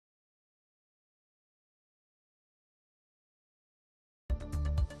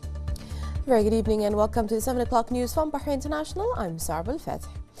Very good evening and welcome to the 7 o'clock news from Bahrain International. I'm Sarah Al-Fatih.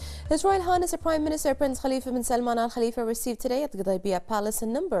 His Royal Highness the Prime Minister Prince Khalifa bin Salman Al Khalifa received today at the Gudaibiya Palace a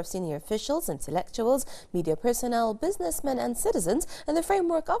number of senior officials, intellectuals, media personnel, businessmen and citizens in the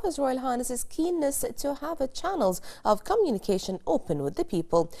framework of His Royal Highness's keenness to have channels of communication open with the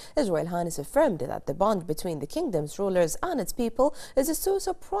people. His Royal Highness affirmed that the bond between the kingdom's rulers and its people is a source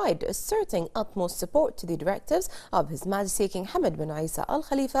of pride, asserting utmost support to the directives of His Majesty King Hamad bin Isa Al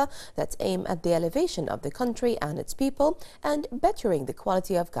Khalifa that aim at the elevation of the country and its people and bettering the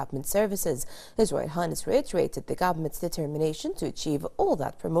quality of government services. His Royal Highness reiterated the government's determination to achieve all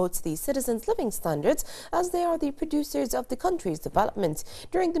that promotes the citizens' living standards, as they are the producers of the country's development.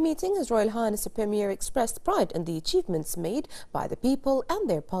 During the meeting, His Royal Highness the Premier expressed pride in the achievements made by the people and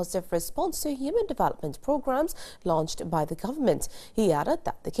their positive response to human development programs launched by the government. He added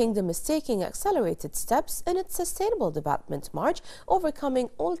that the kingdom is taking accelerated steps in its sustainable development march, overcoming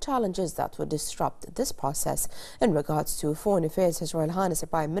all challenges that would disrupt this process. In regards to foreign affairs, His Royal Highness the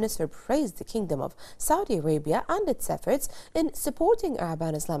Prime Minister praised the Kingdom of Saudi Arabia and its efforts in supporting Arab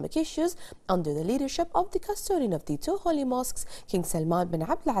and Islamic issues under the leadership of the custodian of the two holy mosques, King Salman bin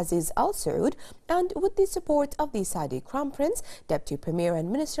Abdulaziz Al Saud, and with the support of the Saudi Crown Prince, Deputy Premier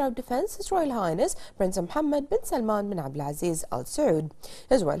and Minister of Defence, His Royal Highness Prince Mohammed bin Salman bin Abdulaziz Al Saud.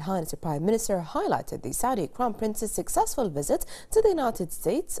 His Royal Highness the Prime Minister highlighted the Saudi Crown Prince's successful visit to the United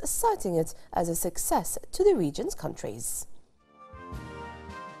States, citing it as a success to the region's countries.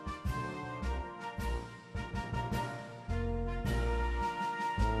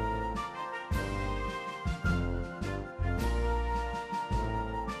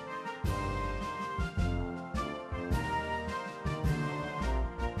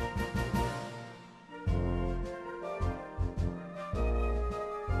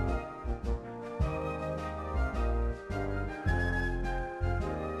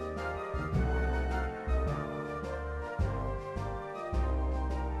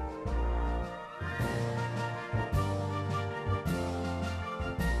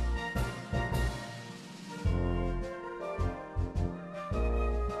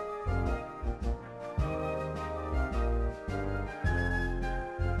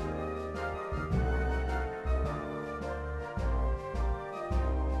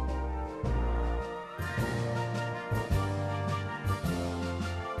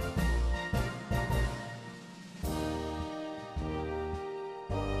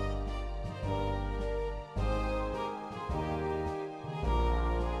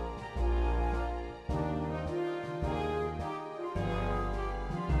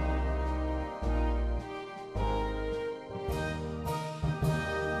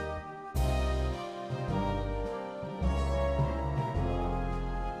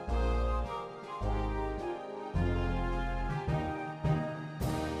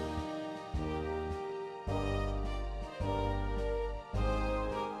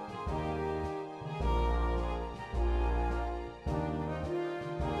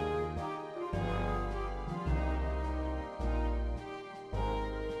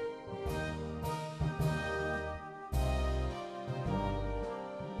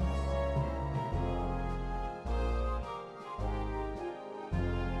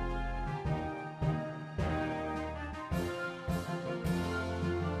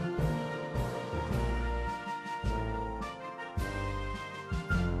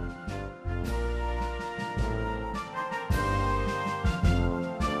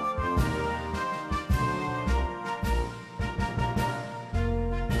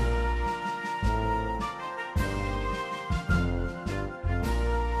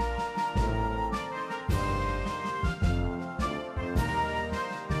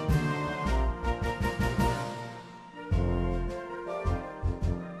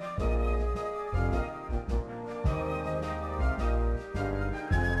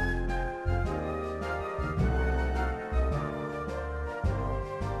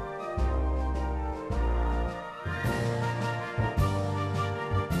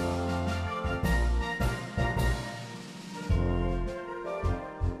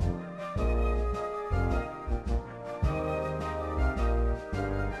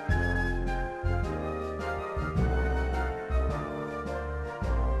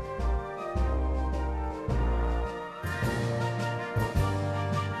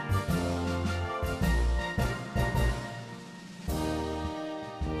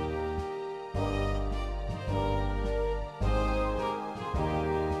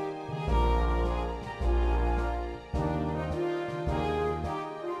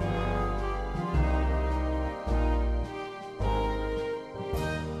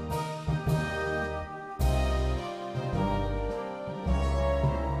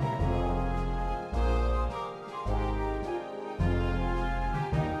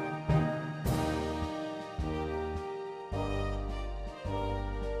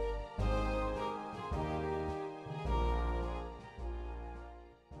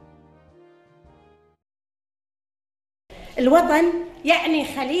 الوطن يعني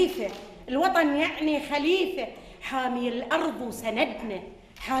خليفة، الوطن يعني خليفة حامي الأرض وسندنا،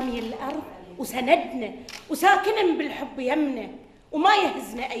 حامي الأرض وسندنا، وساكن بالحب يمنا وما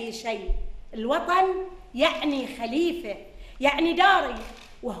يهزنا أي شيء. الوطن يعني خليفة، يعني داري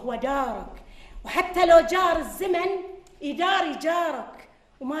وهو دارك، وحتى لو جار الزمن يداري جارك،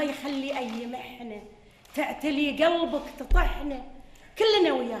 وما يخلي أي محنة تعتلي قلبك تطحنه.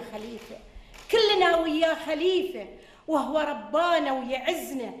 كلنا ويا خليفة، كلنا ويا خليفة، وهو ربانا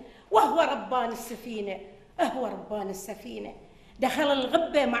ويعزنا، وهو ربان السفينة، هو ربان السفينة. دخل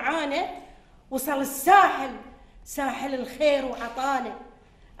الغبة معانا، وصل الساحل، ساحل الخير وعطانا.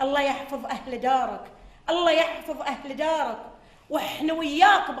 الله يحفظ أهل دارك، الله يحفظ أهل دارك، وإحنا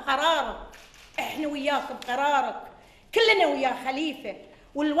وياك بقرارك، إحنا وياك بقرارك. كلنا ويا خليفة،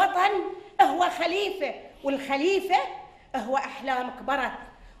 والوطن هو خليفة، والخليفة هو أحلامك برت،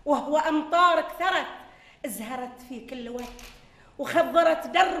 وهو أمطارك ثرت، ازهرت في كل وقت وخضرت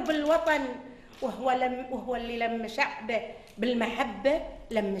درب الوطن، وهو اللي لم شعبه بالمحبة،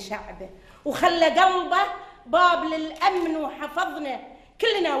 لم شعبه وخلى قلبه باب للأمن وحفظنا.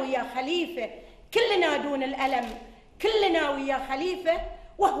 كلنا ويا خليفة، كلنا دون الألم، كلنا ويا خليفة،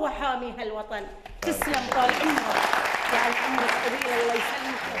 وهو حامي هالوطن. تسلم طال عمرك، يعني عمرك طويل، الله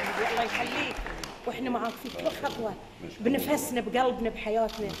يسلمك، الله يخليك، واحنا معاك في كل خطوه، بنفسنا بقلبنا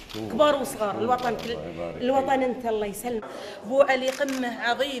بحياتنا، كبار وصغار. الوطن انت، الله يسلمك. بو علي قمه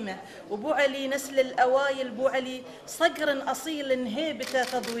عظيمه، وبو علي نسل الاوايل، بو علي صقر اصيل هيبته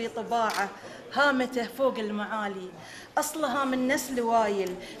تضوي طباعه، هامته فوق المعالي، أصلها من نسل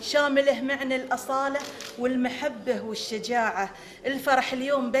وايل، شامله معنى الأصالة والمحبة والشجاعة. الفرح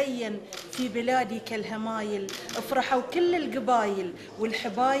اليوم بين في بلادي كالهمايل، افرحوا كل القبايل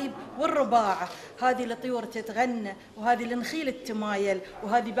والحبايب والرباعة. هذه الطيور تتغنى، وهذه النخيل تمايل،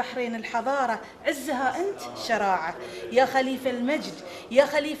 وهذه بحرين الحضارة عزها أنت شراعة. يا خليفة المجد، يا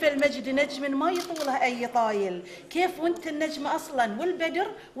خليفة المجد، نجم ما يطوله أي طايل، كيف وانت النجم أصلا والبدر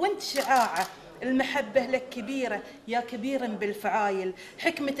وانت شعاعة. المحبة لك كبيرة يا كبير بالفعايل،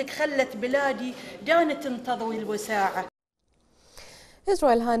 حكمتك خلت بلادي دانت تضوي الوساعة. His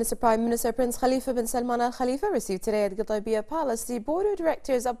Royal Highness the Prime Minister Prince Khalifa bin Salman Al Khalifa received today at Gudaibiya Palace the Board of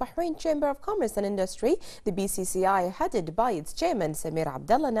Directors of Bahrain Chamber of Commerce and Industry, the BCCI, headed by its chairman Samir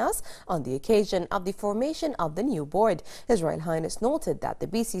Abdullah Nas, on the occasion of the formation of the new board. His Royal Highness noted that the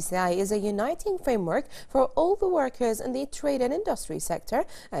BCCI is a uniting framework for all the workers in the trade and industry sector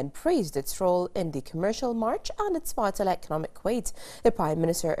and praised its role in the commercial march and its vital economic weight. The Prime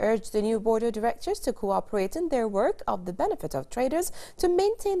Minister urged the new Board of Directors to cooperate in their work of the benefit of traders, to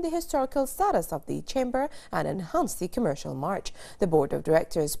maintain the historical status of the Chamber and enhance the commercial march. The Board of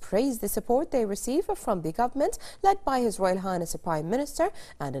Directors praised the support they receive from the government led by His Royal Highness the Prime Minister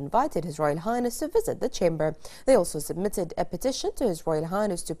and invited His Royal Highness to visit the Chamber. They also submitted a petition to His Royal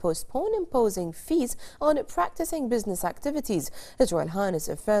Highness to postpone imposing fees on practicing business activities. His Royal Highness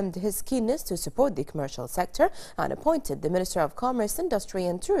affirmed his keenness to support the commercial sector and appointed the Minister of Commerce, Industry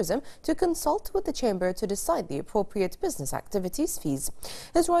and Tourism to consult with the Chamber to decide the appropriate business activities fees.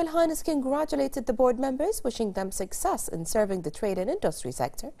 His Royal Highness congratulated the board members, wishing them success in serving the trade and industry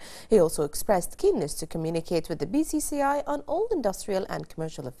sector. He also expressed keenness to communicate with the BCCI on all industrial and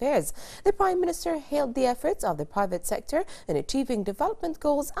commercial affairs. The Prime Minister hailed the efforts of the private sector in achieving development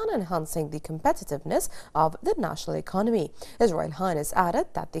goals and enhancing the competitiveness of the national economy. His Royal Highness added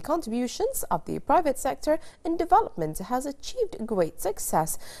that the contributions of the private sector in development has achieved great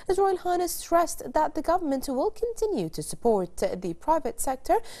success. His Royal Highness stressed that the government will continue to support the private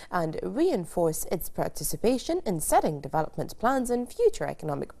sector and reinforce its participation in setting development plans and future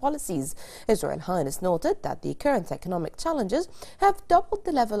economic policies. His Royal Highness noted that the current economic challenges have doubled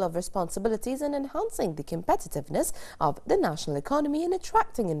the level of responsibilities in enhancing the competitiveness of the national economy and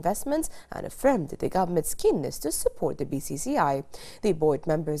attracting investments, and affirmed the government's keenness to support the BCCI. The board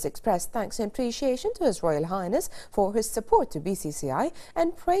members expressed thanks and appreciation to His Royal Highness for his support to BCCI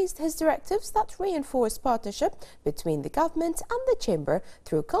and praised his directives that reinforce partnership between the government and the Chamber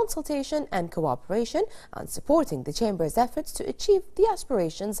through consultation and cooperation, and supporting the Chamber's efforts to achieve the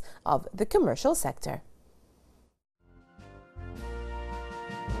aspirations of the commercial sector.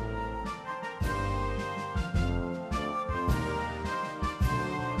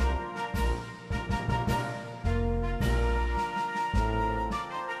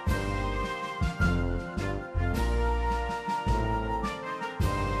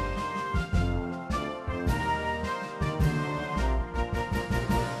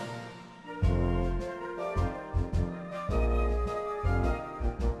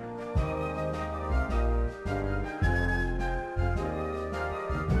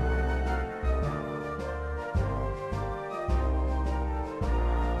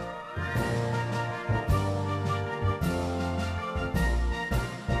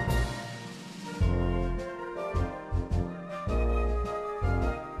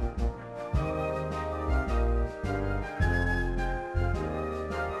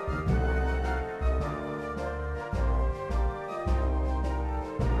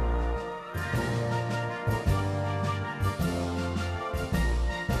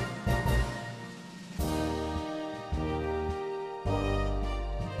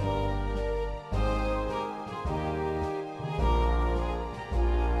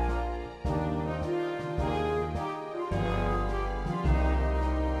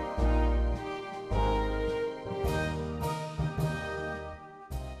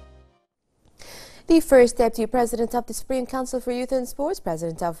 The first Deputy President of the Supreme Council for Youth and Sports,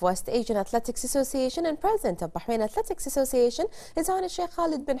 President of West Asian Athletics Association and President of Bahrain Athletics Association, His Highness Sheikh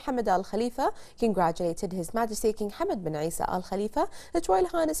Khalid bin Hamad Al Khalifa, congratulated His Majesty King Hamad bin Isa Al Khalifa, His Royal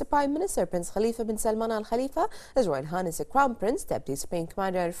Highness Prime Minister Prince Khalifa bin Salman Al Khalifa, His Royal Highness Crown Prince, Deputy Supreme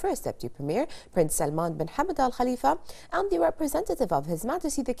Commander and First Deputy Premier Prince Salman bin Hamad Al Khalifa, and the representative of His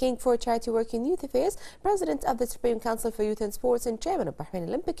Majesty the King for Charity Work and Youth Affairs, President of the Supreme Council for Youth and Sports and Chairman of Bahrain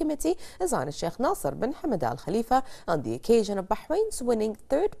Olympic Committee, His Highness Sheikh Nasser bin Hamad Al Khalifa, on the occasion of Bahrain's winning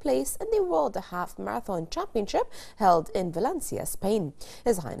third place in the World Half Marathon Championship held in Valencia, Spain.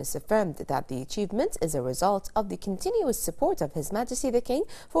 His Highness affirmed that the achievement is a result of the continuous support of His Majesty the King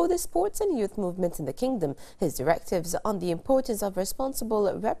for the sports and youth movement in the kingdom, his directives on the importance of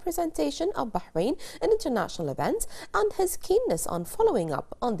responsible representation of Bahrain in international events, and his keenness on following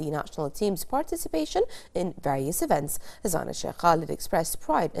up on the national team's participation in various events. His Highness Sheikh Khalid expressed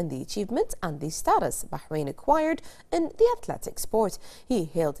pride in the achievement and the status Bahrain acquired in the athletic sport. He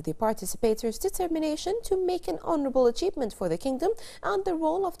hailed the participators' determination to make an honourable achievement for the kingdom and the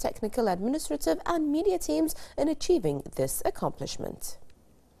role of technical, administrative and media teams in achieving this accomplishment.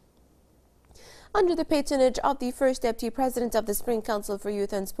 Under the patronage of the First Deputy President of the Supreme Council for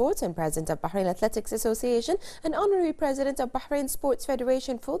Youth and Sports and President of Bahrain Athletics Association and Honorary President of Bahrain Sports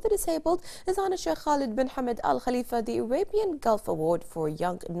Federation for the Disabled, His Honor Sheikh Khalid bin Hamad Al Khalifa, the Arabian Gulf Award for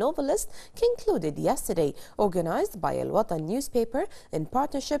Young Novelist concluded yesterday, organized by Al Watan newspaper in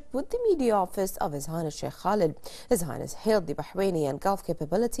partnership with the media office of His Highness Sheikh Khalid. His Highness hailed the Bahraini and Gulf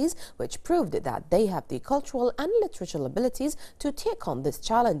capabilities, which proved that they have the cultural and literature abilities to take on this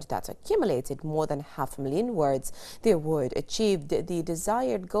challenge that accumulated more than 500,000 words. The award achieved the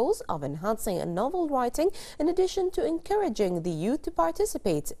desired goals of enhancing novel writing in addition to encouraging the youth to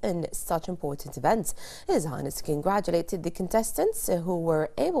participate in such important events. His Highness congratulated the contestants who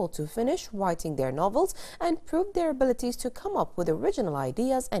were able to finish writing their novels and proved their abilities to come up with original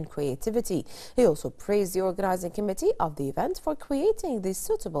ideas and creativity. He also praised the organizing committee of the event for creating the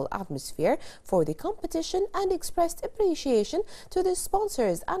suitable atmosphere for the competition and expressed appreciation to the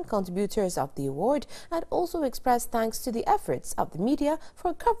sponsors and contributors of the award, and also expressed thanks to the efforts of the media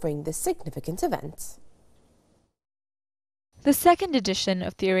for covering this significant event. The second edition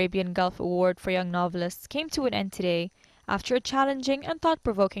of the Arabian Gulf Award for Young Novelists came to an end today after a challenging and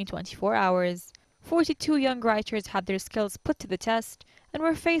thought-provoking 24 hours. 42 young writers had their skills put to the test and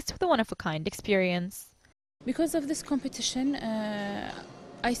were faced with a one-of-a-kind experience. Because of this competition,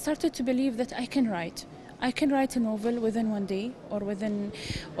 I started to believe that I can write. I can write a novel within one day, or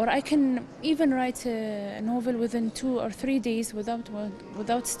I can even write a novel within 2 or 3 days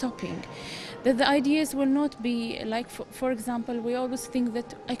without stopping. That the ideas will not be like, for example, we always think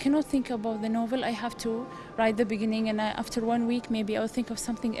that I cannot think about the novel. I have to write the beginning, and after 1 week maybe I'll think of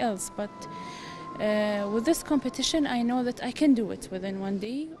something else. But with this competition, I know that I can do it within 1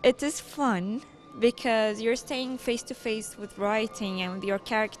 day. It is fun, because you're staying face to face with writing and with your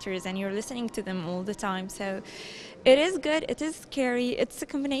characters, and you're listening to them all the time. So it is good, it is scary, it's a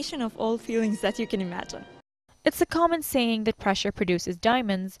combination of all feelings that you can imagine. It's a common saying that pressure produces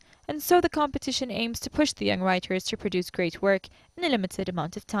diamonds, and so the competition aims to push the young writers to produce great work in a limited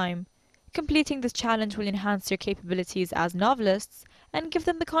amount of time. Completing this challenge will enhance their capabilities as novelists and give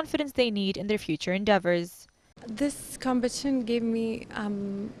them the confidence they need in their future endeavors. This competition gave me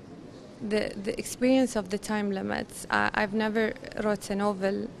the experience of the time limits. I've never wrote a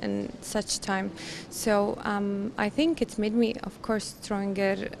novel in such time, so I think it made me, of course,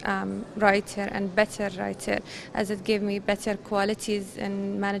 stronger writer and better writer, as it gave me better qualities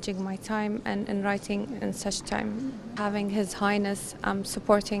in managing my time and in writing in such time. Having His Highness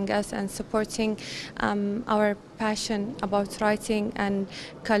supporting us and supporting our passion about writing and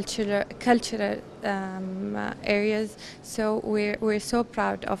cultural areas, so we're so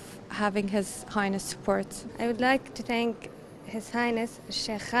proud of having His Highness support. I would like to thank His Highness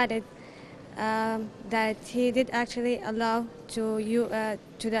Sheikh Khalid that he did actually allow to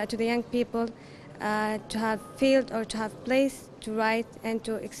the young people to have field or to have place to write and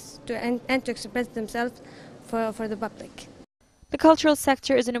to express themselves for the public. The cultural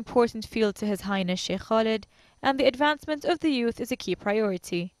sector is an important field to His Highness Sheikh Khalid, and the advancement of the youth is a key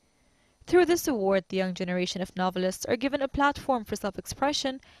priority. Through this award, the young generation of novelists are given a platform for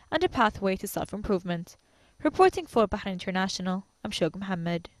self-expression and a pathway to self-improvement. Reporting for Bahrain International, I'm Shog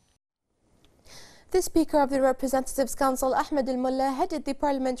Mohammed. The Speaker of the Representatives Council, Ahmed Al-Mullah, headed the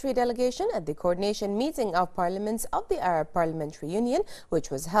parliamentary delegation at the coordination meeting of parliaments of the Arab Parliamentary Union, which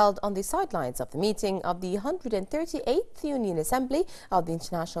was held on the sidelines of the meeting of the 138th Union Assembly of the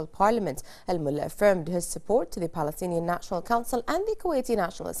International Parliament. Al-Mullah affirmed his support to the Palestinian National Council and the Kuwaiti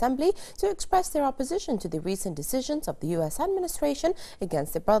National Assembly to express their opposition to the recent decisions of the U.S. administration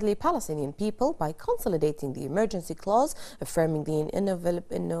against the brotherly Palestinian people by consolidating the emergency clause, affirming the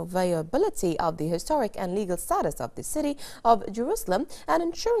inviolability of the historic and legal status of the city of Jerusalem, and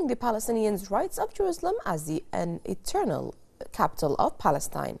ensuring the Palestinians' rights of Jerusalem as an eternal capital of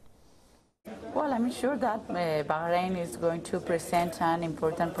Palestine. Well, I'm sure that Bahrain is going to present an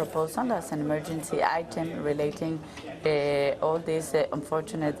important proposal as an emergency item relating all these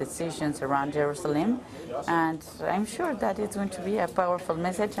unfortunate decisions around Jerusalem. And I'm sure that it's going to be a powerful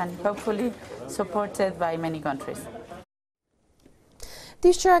message and hopefully supported by many countries. The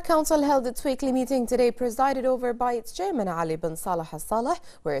Shura Council held its weekly meeting today, presided over by its chairman Ali bin Saleh Al Saleh,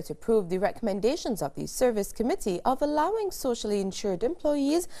 where it approved the recommendations of the Service Committee of allowing socially insured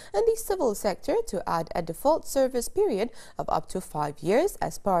employees in the civil sector to add a default service period of up to 5 years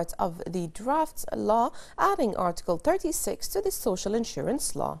as part of the draft law, adding Article 36 to the Social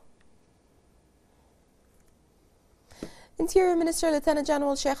Insurance Law. Interior Minister Lieutenant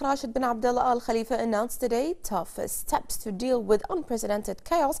General Sheikh Rashid bin Abdullah Al Khalifa announced today tough steps to deal with unprecedented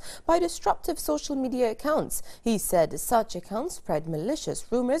chaos by disruptive social media accounts. He said such accounts spread malicious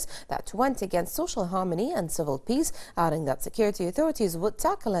rumors that went against social harmony and civil peace, adding that security authorities would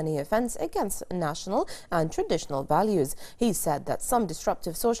tackle any offense against national and traditional values. He said that some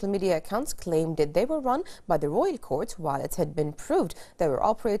disruptive social media accounts claimed that they were run by the royal court, while it had been proved they were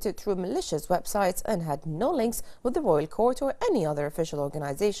operated through malicious websites and had no links with the royal court or any other official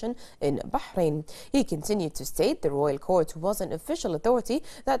organization in Bahrain. He continued to state the royal court was an official authority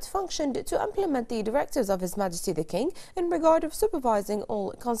that functioned to implement the directives of His Majesty the King in regard of supervising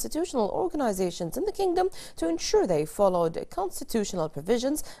all constitutional organizations in the kingdom to ensure they followed constitutional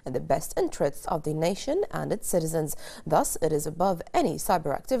provisions in the best interests of the nation and its citizens. Thus, it is above any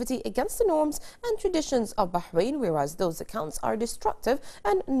cyber activity against the norms and traditions of Bahrain, whereas those accounts are destructive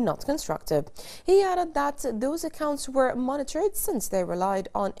and not constructive. He added that those accounts were monitored since they relied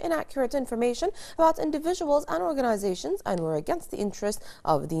on inaccurate information about individuals and organizations and were against the interest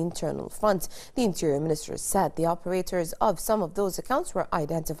of the internal front. The Interior Minister said the operators of some of those accounts were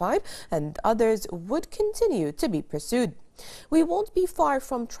identified and others would continue to be pursued. We won't be far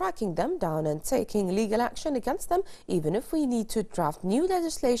from tracking them down and taking legal action against them, even if we need to draft new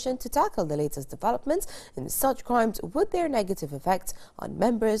legislation to tackle the latest developments in such crimes with their negative effects on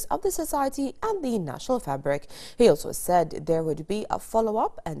members of the society and the national fabric. He also said there would be a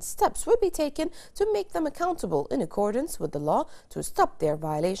follow-up and steps would be taken to make them accountable in accordance with the law to stop their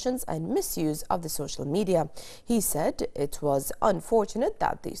violations and misuse of the social media. He said it was unfortunate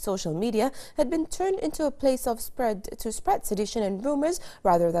that the social media had been turned into a place of spread sedition and rumors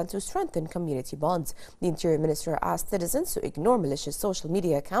rather than to strengthen community bonds. The Interior Minister asked citizens to ignore malicious social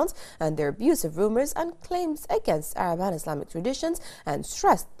media accounts and their abusive rumors and claims against Arab and Islamic traditions, and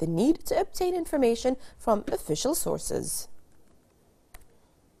stressed the need to obtain information from official sources.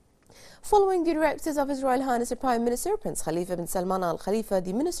 Following the directives of His Royal Highness the Prime Minister Prince Khalifa bin Salman Al Khalifa,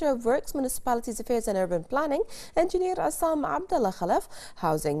 the Minister of Works, Municipalities Affairs and Urban Planning, Engineer Assam Abdullah Khalaf,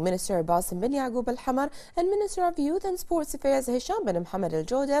 Housing Minister Basim bin Yaqub Al Hamar, and Minister of Youth and Sports Affairs Hisham bin Mohammed Al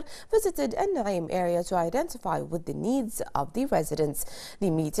Jodar visited Al Naim area to identify with the needs of the residents.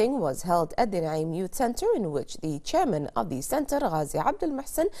 The meeting was held at the Naim Youth Center, in which the chairman of the center, Ghazi Abdul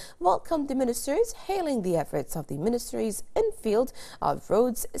Muhsin, welcomed the ministers, hailing the efforts of the ministries in field of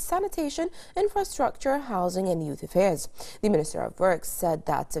roads, sanitation, infrastructure, housing and youth affairs. The Minister of Works said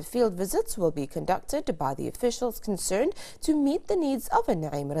that field visits will be conducted by the officials concerned to meet the needs of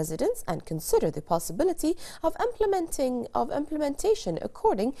Naim residents and consider the possibility of implementation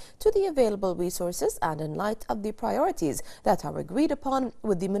according to the available resources and in light of the priorities that are agreed upon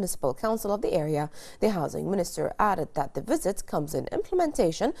with the Municipal Council of the area. The Housing Minister added that the visit comes in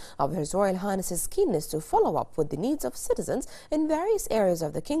implementation of His Royal Highness's keenness to follow up with the needs of citizens in various areas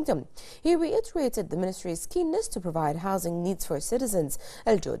of the kingdom. He reiterated the ministry's keenness to provide housing needs for citizens.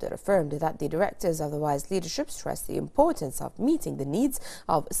 Al Jodar affirmed that the directives of the wise leadership stress the importance of meeting the needs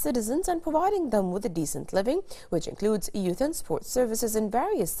of citizens and providing them with a decent living, which includes youth and sports services in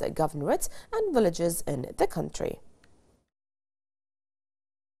various governorates and villages in the country.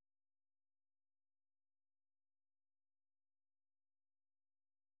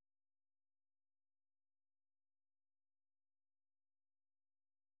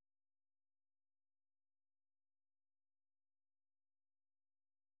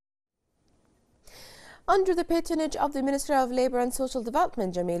 Under the patronage of the Minister of Labour and Social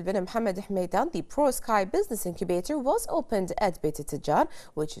Development, Jamil bin Mohammed Hmeidan, the Pro Sky Business Incubator was opened at Beit Tijjar,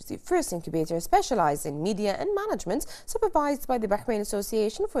 which is the first incubator specialized in media and management, supervised by the Bahrain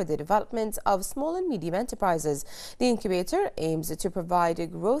Association for the Development of Small and Medium Enterprises. The incubator aims to provide a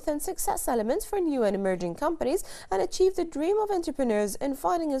growth and success element for new and emerging companies and achieve the dream of entrepreneurs in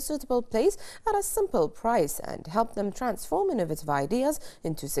finding a suitable place at a simple price and help them transform innovative ideas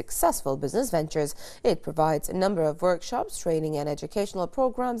into successful business ventures. It provides a number of workshops, training and educational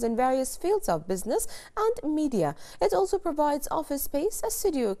programs in various fields of business and media. It also provides office space, a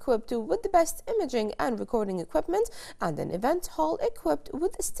studio equipped with the best imaging and recording equipment, and an event hall equipped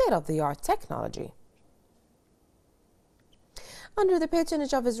with state-of-the-art technology. Under the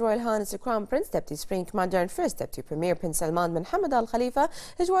patronage of His Royal Highness the Crown Prince, Deputy Supreme Commander and First Deputy Premier Prince Salman bin Hamad Al Khalifa,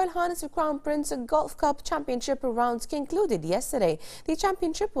 His Royal Highness the Crown Prince Golf Cup Championship rounds concluded yesterday. The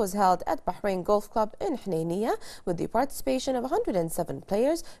championship was held at Bahrain Golf Club in Hnayniya with the participation of 107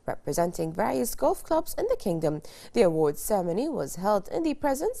 players representing various golf clubs in the kingdom. The awards ceremony was held in the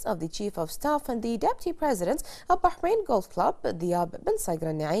presence of the Chief of Staff and the Deputy President of Bahrain Golf Club, Diab bin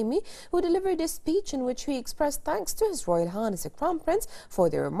Sagar Naimi, who delivered a speech in which he expressed thanks to His Royal Highness the Crown Prince for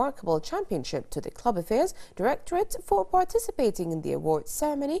the remarkable championship, to the Club Affairs Directorate for participating in the awards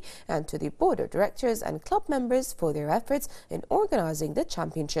ceremony, and to the Board of Directors and club members for their efforts in organizing the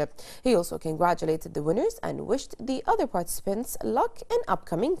championship. He also congratulated the winners and wished the other participants luck in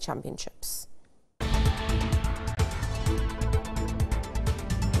upcoming championships.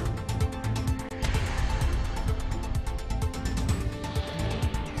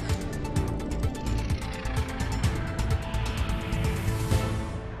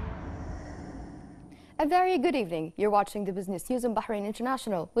 A very good evening. You're watching the Business News on Bahrain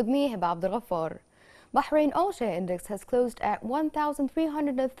International with me, Hiba Abdul Ghaffar. Bahrain All-Share Index has closed at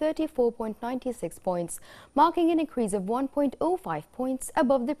 1,334.96 points, marking an increase of 1.05 points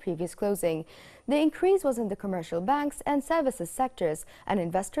above the previous closing. The increase was in the commercial banks and services sectors, and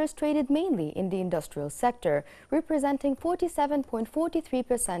investors traded mainly in the industrial sector, representing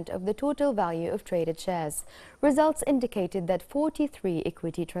 47.43% of the total value of traded shares. Results indicated that 43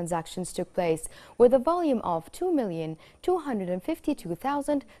 equity transactions took place, with a volume of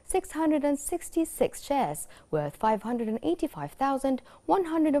 2,252,666 shares, worth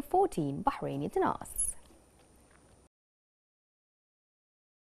 585,114 Bahraini dinars.